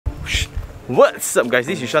What's up guys,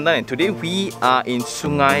 this is Shantan and today we are in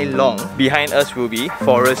Sungai Long. Behind us will be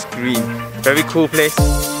Forest Green. Very cool place.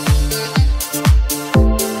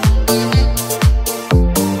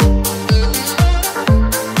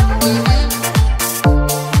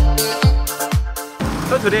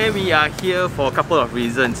 So today we are here for a couple of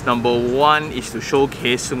reasons. Number one is to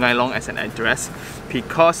showcase Sungai Long as an address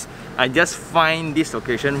because I just find this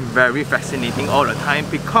location very fascinating all the time,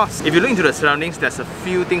 because if you look into the surroundings, there's a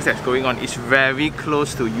few things that's going on. It's very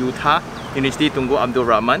close to Utah, University Tunku Abdul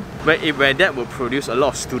Rahman, where that will produce a lot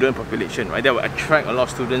of student population, right? That will attract a lot of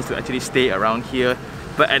students to actually stay around here.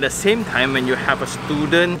 But at the same time, when you have a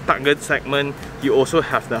student target segment, you also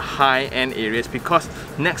have the high-end areas, because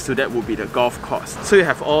next to that will be the golf course. So you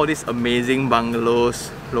have all these amazing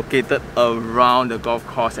bungalows located around the golf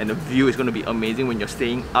course, and the view is going to be amazing when you're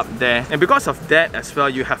staying up there. And because of that as well,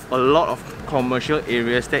 you have a lot of commercial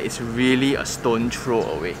areas that is really a stone throw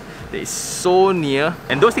away. That is so near,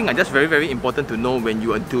 and those things are just very important to know when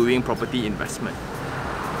you are doing property investment.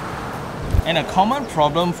 And a common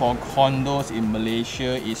problem for condos in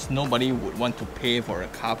Malaysia is nobody would want to pay for a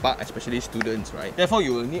car park, especially students, right? Therefore,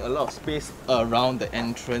 you will need a lot of space around the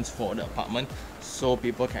entrance for the apartment, so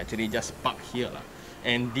people can actually just park here.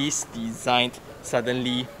 And this design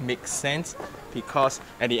suddenly makes sense because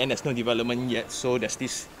at the end there's no development yet, so there's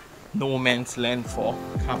this no man's land for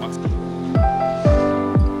car parks.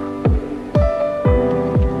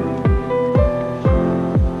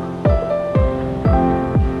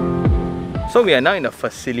 So we are now in the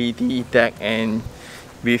facility deck, and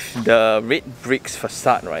with the red bricks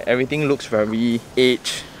facade, right, everything looks very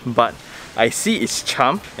aged, but I see its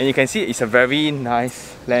charm, and you can see it's a very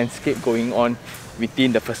nice landscape going on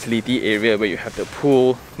within the facility area where you have the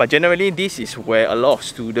pool. But generally this is where a lot of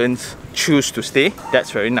students choose to stay.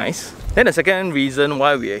 That's very nice. Then the second reason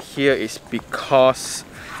why we are here is because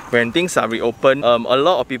when things are reopened, a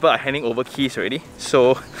lot of people are handing over keys already.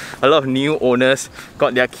 So a lot of new owners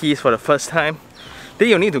got their keys for the first time. Then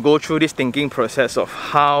you need to go through this thinking process of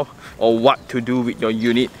how or what to do with your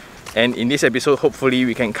unit. And in this episode, hopefully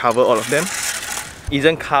we can cover all of them.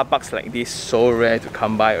 Isn't car parks like this so rare to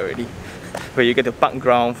come by already? Where you get to park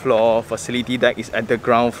ground floor, facility deck is at the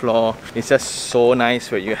ground floor. It's just so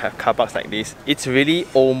nice where you have car parks like this. It's really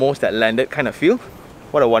almost that landed kind of feel.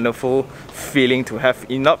 What a wonderful feeling to have.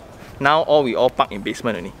 Enough. Now we all park in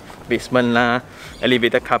basement only. Basement lah,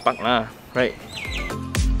 elevator car park lah, right?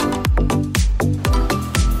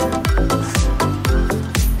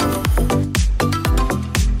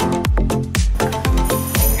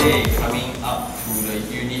 Okay, coming up to the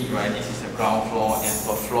unit, right? This is the ground floor, and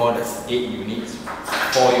per floor there's 8 units,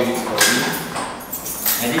 4 units per week.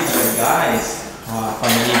 And these are the guys.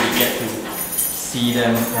 Finally we get to see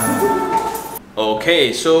them.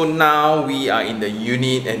 Okay, so now we are in the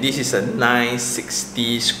unit, and this is a nice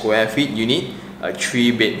 60 square feet unit, a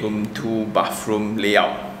 3-bedroom, 2-bathroom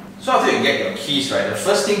layout. So after you get your keys, right, the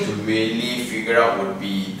first thing to really figure out would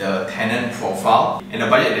be the tenant profile and the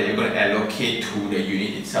budget that you're going to allocate to the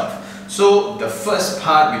unit itself. So the first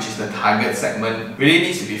part, which is the target segment, really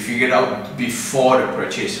needs to be figured out before the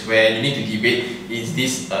purchase, where you need to debate, is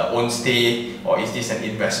this own stay or is this an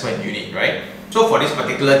investment unit, right? So for this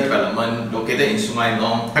particular development located in Sungai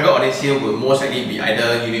Long, target audience here will most likely be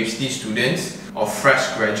either university students or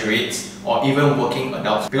fresh graduates or even working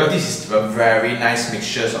adults, because this is a very nice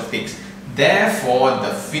mixture of things. Therefore,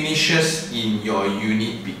 the finishes in your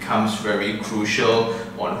unit becomes very crucial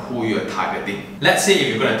on who you're targeting. Let's say if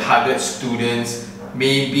you're going to target students,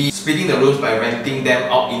 maybe splitting the rooms by renting them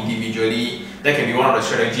out individually. That can be one of the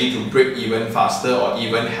strategies to break even faster or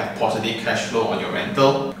even have positive cash flow on your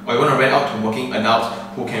rental. Or you want to rent out to working adults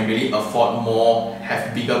who can really afford more,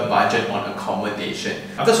 have bigger budget on accommodation.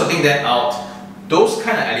 After sorting that out, those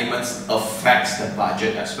kind of elements affects the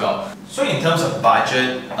budget as well. So in terms of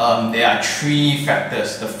budget, there are 3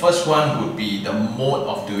 factors. The first one would be the mode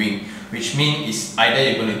of doing, which means it's either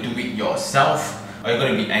you're going to do it yourself, or you're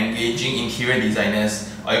going to be engaging interior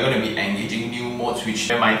designers, or you're going to be engaging new modes, which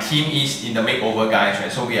my team is in the makeover guys,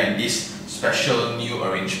 right? So we are in this special new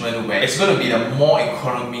arrangement where it's going to be the more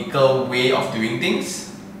economical way of doing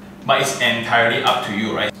things, but it's entirely up to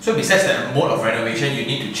you, right? So besides that mode of renovation, you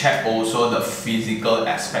need to check also the physical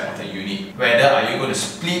aspect of the unit. Whether are you going to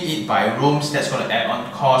split it by rooms, that's going to add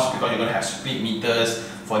on cost because you're going to have split meters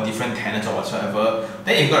for different tenants or whatsoever.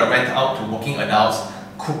 Then if you're going to rent out to working adults,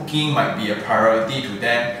 cooking might be a priority to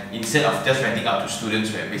them instead of just renting out to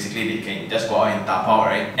students where basically they can just go out and tapao,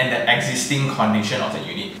 right? And the existing condition of the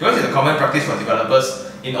unit. Because it's a common practice for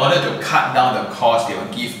developers, in order to cut down the cost, they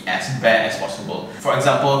will give as bare as possible. For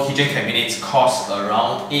example, kitchen cabinets cost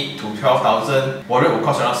around 8 to 12,000, wardrobe will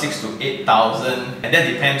cost around 6 to 8,000, and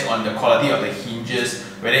that depends on the quality of the hinges,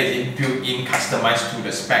 whether it's built-in, customized to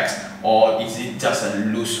the specs, or is it just a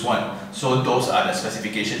loose one. So those are the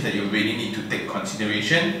specifications that you really need to take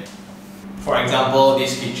consideration. For example,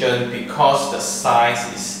 this kitchen, because the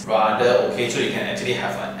size is rather okay, so you can actually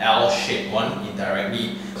have an L-shaped one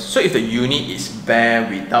indirectly. So if the unit is bare,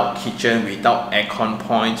 without kitchen, without aircon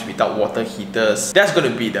points, without water heaters, that's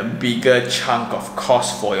going to be the bigger chunk of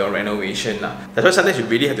cost for your renovation. That's why sometimes you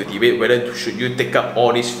really have to debate whether should you take up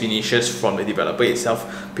all these finishes from the developer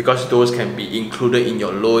itself, because those can be included in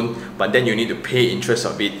your loan, but then you need to pay interest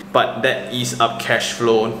of it. But that eats up cash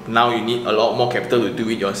flow. Now you need a lot more capital to do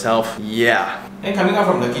it yourself. Yeah. And coming out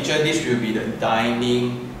from the kitchen, this will be the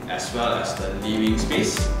dining as well as the living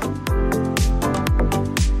space.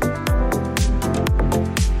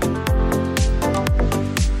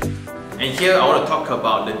 And here I want to talk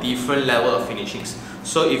about the different level of finishings.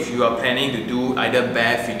 So if you are planning to do either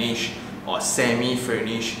bare finish or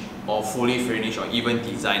semi-furnished or fully furnished or even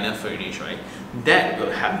designer furnished, right? That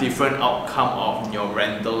will have different outcome of your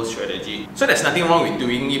rental strategy. So there's nothing wrong with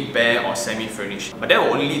doing it bare or semi-furnished, but that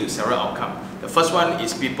will only lead to several outcomes. The first one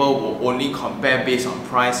is people will only compare based on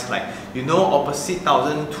price, like, you know, opposite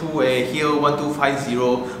 1,002 here 1,250,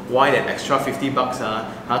 why that extra 50 bucks?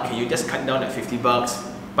 How can you just cut down that 50 bucks?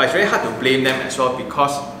 But it's very hard to blame them as well,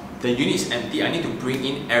 because the unit is empty. I need to bring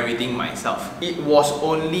in everything myself. It was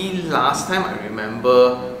only last time I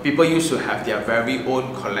remember people used to have their very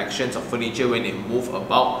own collections of furniture when they move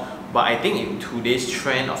about. But I think in today's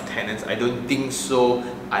trend of tenants, I don't think so,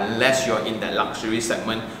 unless you're in the luxury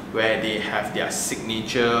segment where they have their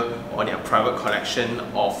signature or their private collection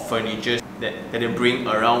of furniture that they bring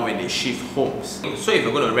around when they shift homes. So if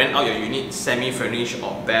you're going to rent out your unit semi-furnished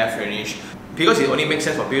or bare furnished, because it only makes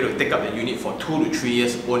sense for people to take up the unit for 2 to 3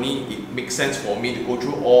 years, only it makes sense for me to go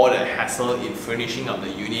through all the hassle in furnishing up the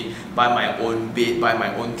unit, buy my own bed, buy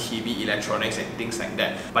my own TV, electronics and things like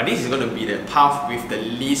that. But this is going to be the path with the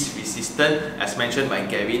least resistance, as mentioned by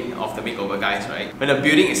Gavin of the Makeover Guys, right? When a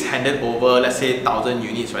building is handed over, let's say 1,000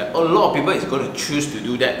 units, right? A lot of people is going to choose to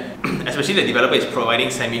do that, especially the developer is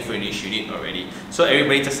providing semi-furnished unit already. So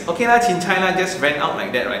everybody just, okay lah, chincai lah, just rent out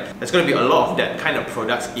like that, right? There's going to be a lot of that kind of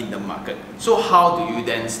products in the market. So how do you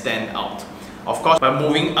then stand out? Of course, by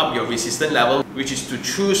moving up your resistance level, which is to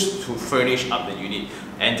choose to furnish up the unit.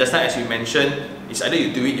 And just like as we mentioned, it's either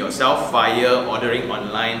you do it yourself via ordering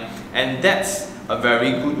online, and that's a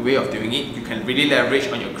very good way of doing it. You can really leverage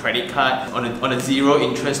on your credit card, on a zero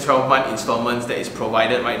interest 12-month installments that is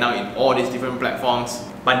provided right now in all these different platforms.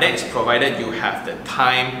 But that is provided you have the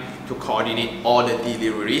time to coordinate all the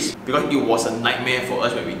deliveries, because it was a nightmare for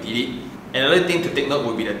us when we did it. Another thing to take note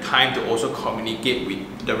would be the time to also communicate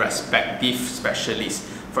with the respective specialists.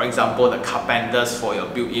 For example, the carpenters for your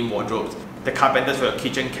built-in wardrobes, the carpenters for your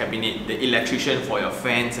kitchen cabinet, the electrician for your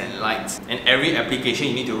fans and lights. And every application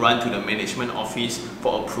you need to run to the management office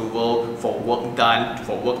for approval, for work done,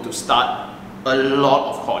 for work to start. A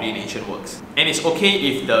lot of coordination works. And it's okay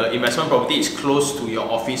if the investment property is close to your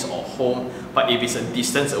office or home, but if it's a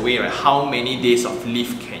distance away, right, how many days of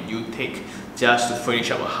leave can you take just to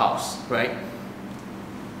furnish up a house, right?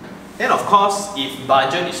 Then of course, if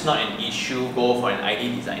budget is not an issue, go for an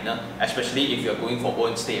ID designer, especially if you're going for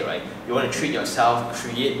own stay, right? You want to treat yourself,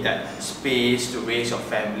 create that space to raise your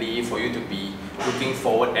family, for you to be looking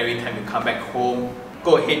forward every time you come back home.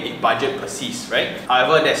 Go ahead if budget persists, right?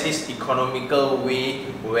 However, there's this economical way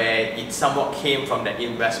where it somewhat came from the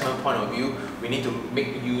investment point of view. We need to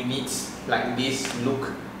make units like this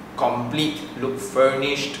look complete, look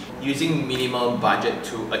furnished, using minimal budget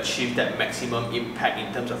to achieve that maximum impact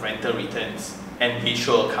in terms of rental returns and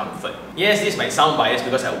visual comfort. Yes, this might sound biased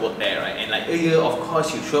because I work there, right? And like, yeah, of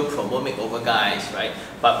course you should promote Makeover Guys, right?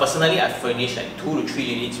 But personally, I furnished like 2 to 3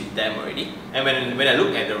 units with them already. And when I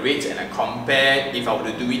look at the rates and I compare if I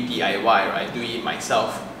were to do it DIY, right, do it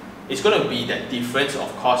myself, it's going to be that difference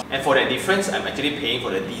of cost. And for that difference, I'm actually paying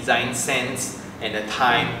for the design sense and the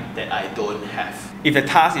time that I don't have. If the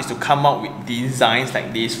task is to come up with designs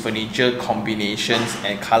like this, furniture combinations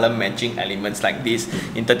and color matching elements like this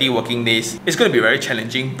in 30 working days, it's going to be very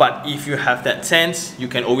challenging. But if you have that sense, you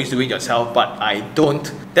can always do it yourself, but I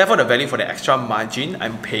don't. Therefore, the value for the extra margin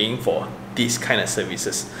I'm paying for these kind of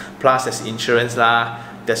services. Plus there's insurance lah,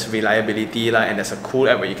 there's reliability lah, and there's a cool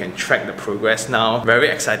app where you can track the progress now. Very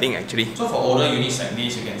exciting actually. So for older units like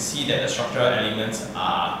this, you can see that the structural elements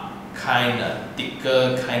are kind of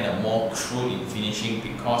thicker, kind of more crude in finishing,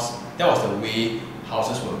 because that was the way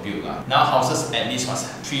houses were built. Now houses at least was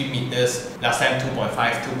 3 meters, last time 2.5,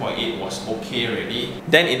 2.8 was okay already.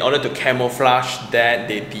 Then in order to camouflage that,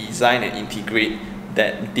 they design and integrate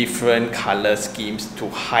that different color schemes to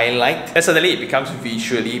highlight, and suddenly it becomes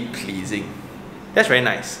visually pleasing. That's very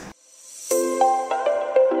nice.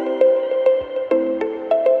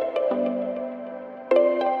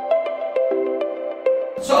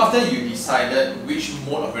 So after you decided which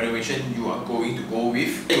mode of renovation you are going to go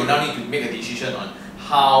with, you now need to make a decision on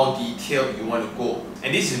how detailed you want to go.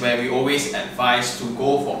 And this is where we always advise to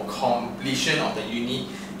go for completion of the unit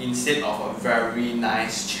instead of a very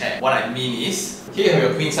nice chair. What I mean is, here you have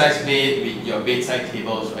your queen size bed with your bedside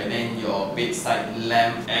tables, right? Then your bedside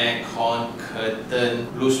lamp, aircon,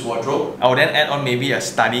 curtain, loose wardrobe. I will then add on maybe a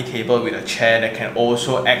study table with a chair that can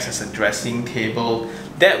also act as a dressing table.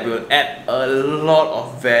 That will add a lot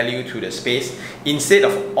of value to the space instead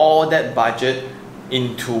of all that budget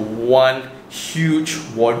into one huge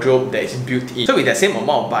wardrobe that is built in. So with that same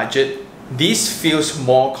amount of budget, this feels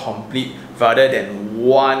more complete rather than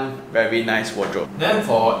one very nice wardrobe. Then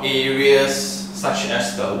for areas such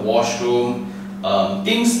as the washroom,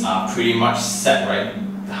 things are pretty much set, right?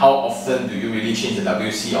 How often do you really change the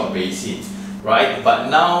WC or basin, right? But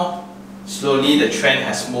now, slowly the trend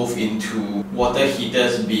has moved into water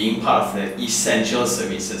heaters being part of the essential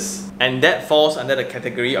services. And that falls under the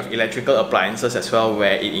category of electrical appliances as well,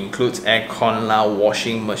 where it includes aircon lah,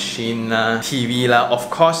 washing machine lah, TV lah. Of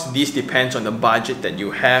course, this depends on the budget that you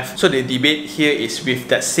have. So the debate here is, with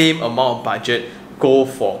that same amount of budget, go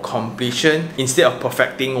for completion instead of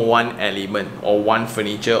perfecting one element or one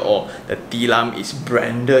furniture, or the tilam is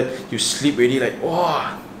branded, you sleep already like,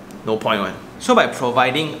 wow, no point one. So by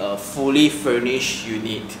providing a fully furnished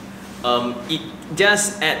unit, it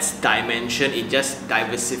just adds dimension, it just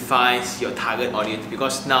diversifies your target audience,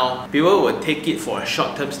 because now people will take it for a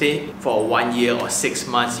short-term stay for 1 year or 6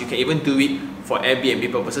 months. You can even do it for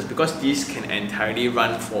Airbnb purposes, because these can entirely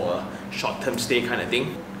run for a short-term stay kind of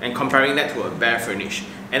thing. And comparing that to a bare furnished,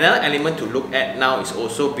 another element to look at now is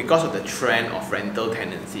also because of the trend of rental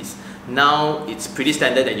tenancies. Now it's pretty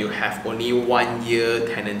standard that you have only 1 year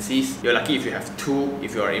tenancies. You're lucky if you have 2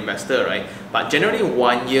 if you're an investor, right? But generally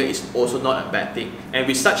 1 year is also not a bad thing. And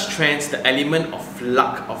with such trends, the element of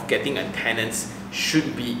luck of getting a tenant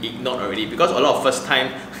should be ignored already, because a lot of first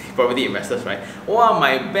time property investors, right? Wow,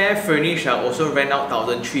 my bare furnished also rent out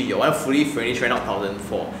 1,300. Your one fully furnished rent out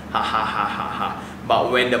 1,400. Ha ha ha ha ha.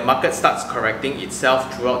 But when the market starts correcting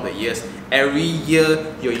itself throughout the years, every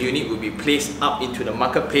year your unit will be placed up into the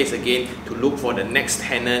marketplace again to look for the next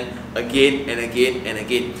tenant again and again and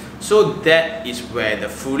again. So that is where the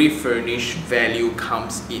fully furnished value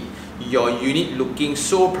comes in. Your unit looking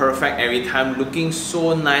so perfect every time, looking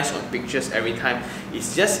so nice on pictures every time,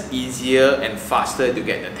 it's just easier and faster to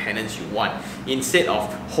get the tenants you want, instead of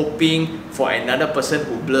hoping for another person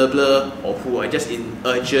who blah blah, or who are just in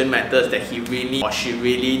urgent matters that he really or she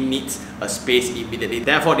really needs a space immediately.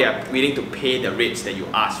 Therefore, they are willing to pay the rates that you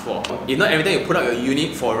ask for. If not, every time you put out your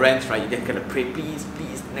unit for rent, right, you then gotta pray, please,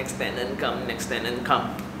 please, next tenant come, next tenant come,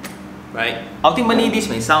 right? Ultimately, this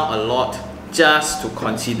may sound a lot just to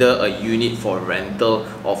consider a unit for rental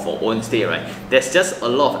or for own stay, right? There's just a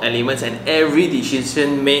lot of elements, and every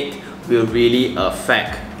decision made will really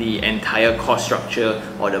affect the entire cost structure,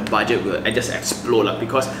 or the budget will just explode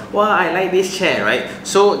because, wow, I like this chair, right?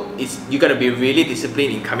 So you gotta be really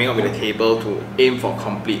disciplined in coming up with a table to aim for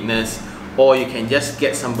completeness, or you can just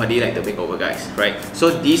get somebody like the Makeover Guys, right? So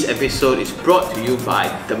this episode is brought to you by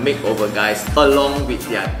the Makeover Guys along with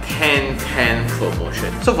their 10/10 promotion.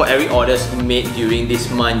 So for every orders made during this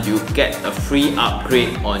month, you get a free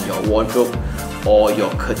upgrade on your wardrobe or your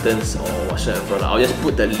curtains or whatsoever. I'll just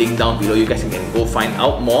put the link down below, you guys can go find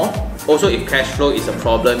out more. Also, if cash flow is a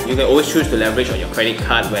problem, you can always choose to leverage on your credit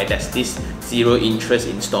card, where there's this 0 interest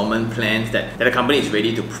installment plans that the company is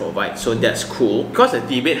ready to provide. So that's cool, because the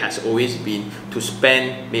debate has always been to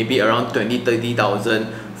spend maybe around 20-30,000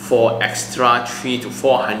 for extra 300 to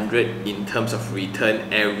 400 in terms of return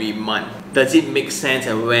every month. Does it make sense,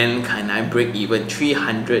 and when can I break even?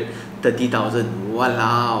 330,000,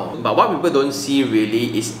 walao. But what people don't see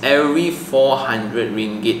really is every 400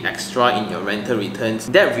 ringgit extra in your rental returns,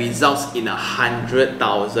 that results in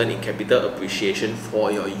 100,000 in capital appreciation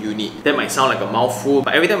for your unit. That might sound like a mouthful,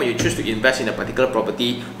 but every time when you choose to invest in a particular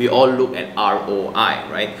property, we all look at ROI,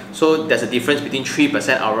 right? So there's a difference between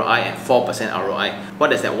 3% ROI and 4% ROI.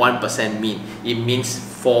 What does that 1% mean? It means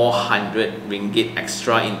 400 ringgit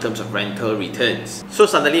extra in terms of rental returns. So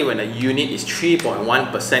suddenly when a unit is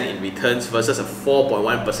 3.1% in returns versus a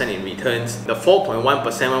 4.1% in returns, the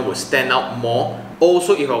 4.1% one will stand out more.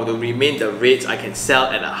 Also, if I were to remain the rates, I can sell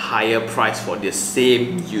at a higher price for the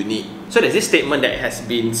same unit. So there's this statement that has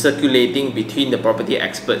been circulating between the property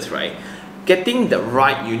experts, right? Getting the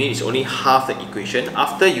right unit is only half the equation.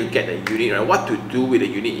 After you get the unit, right, what to do with the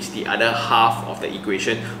unit is the other half of the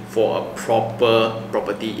equation for a proper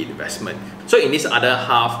property investment. So in this other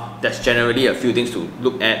half, there's generally a few things to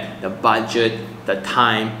look at: the budget, the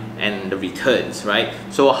time, and the returns, right?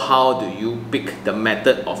 So how do you pick the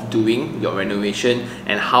method of doing your renovation,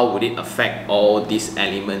 and how would it affect all these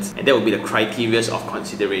elements? And that will be the criteria of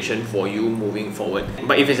consideration for you moving forward.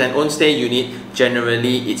 But if it's an own stay unit,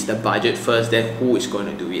 generally it's the budget first, then who is going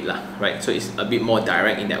to do it lah, right? So it's a bit more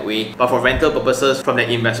direct in that way. But for rental purposes, from the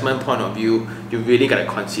investment point of view, you really got to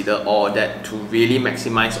consider all that to really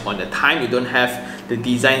maximize on the time you don't have, the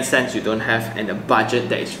design sense you don't have, and the budget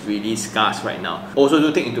that is really scarce right now. Also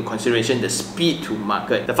do take into consideration the speed to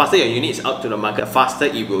market. The faster your unit is out to the market, the faster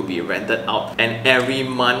it will be rented out. And every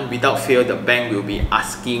month, without fail, the bank will be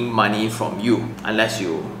asking money from you, unless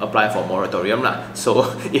you apply for moratorium lah.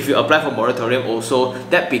 So if you apply for moratorium also,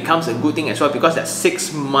 that becomes a good thing as well, because that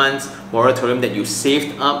 6 months moratorium that you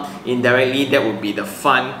saved up, indirectly that would be the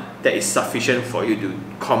fund that is sufficient for you to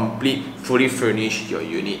fully furnish your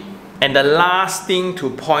unit. And the last thing to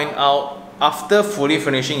point out, after fully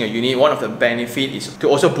furnishing your unit, one of the benefits is to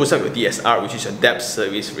also boost up your DSR, which is your debt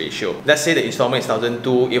service ratio. Let's say the installment is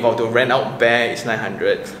 1,200. If I were to rent out bare, it's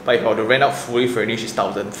 900. But if I were to rent out fully furnished, it's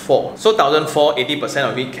 1,400. So 1,400, 80%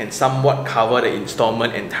 of it can somewhat cover the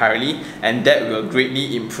installment entirely, and that will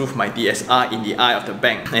greatly improve my DSR in the eye of the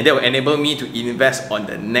bank. And that will enable me to invest on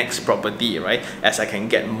the next property, right? As I can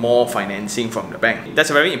get more financing from the bank. That's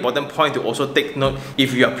a very important point to also take note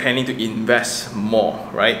if you are planning to invest more,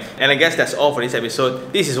 right? And I guess that's all for this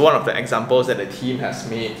episode. This is one of the examples that the team has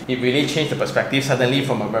made. It really changed the perspective. Suddenly,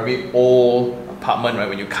 from a very old apartment, right,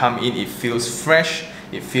 when you come in, it feels fresh,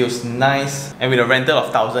 it feels nice, and with a rental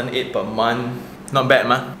of 1,800 per month, not bad,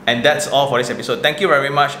 ma. And that's all for this episode. Thank you very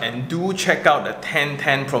much, and do check out the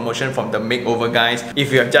 10/10 promotion from the makeover guys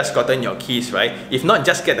if you have just gotten your keys, right? If not,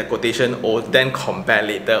 just get the quotation or then compare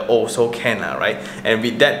later also can, right? And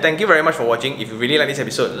with that, thank you very much for watching. If you really like this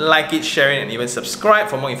episode, like it, share it, and even subscribe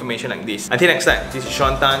for more information like this. Until next time, this is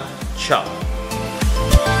Sean Tan. Ciao.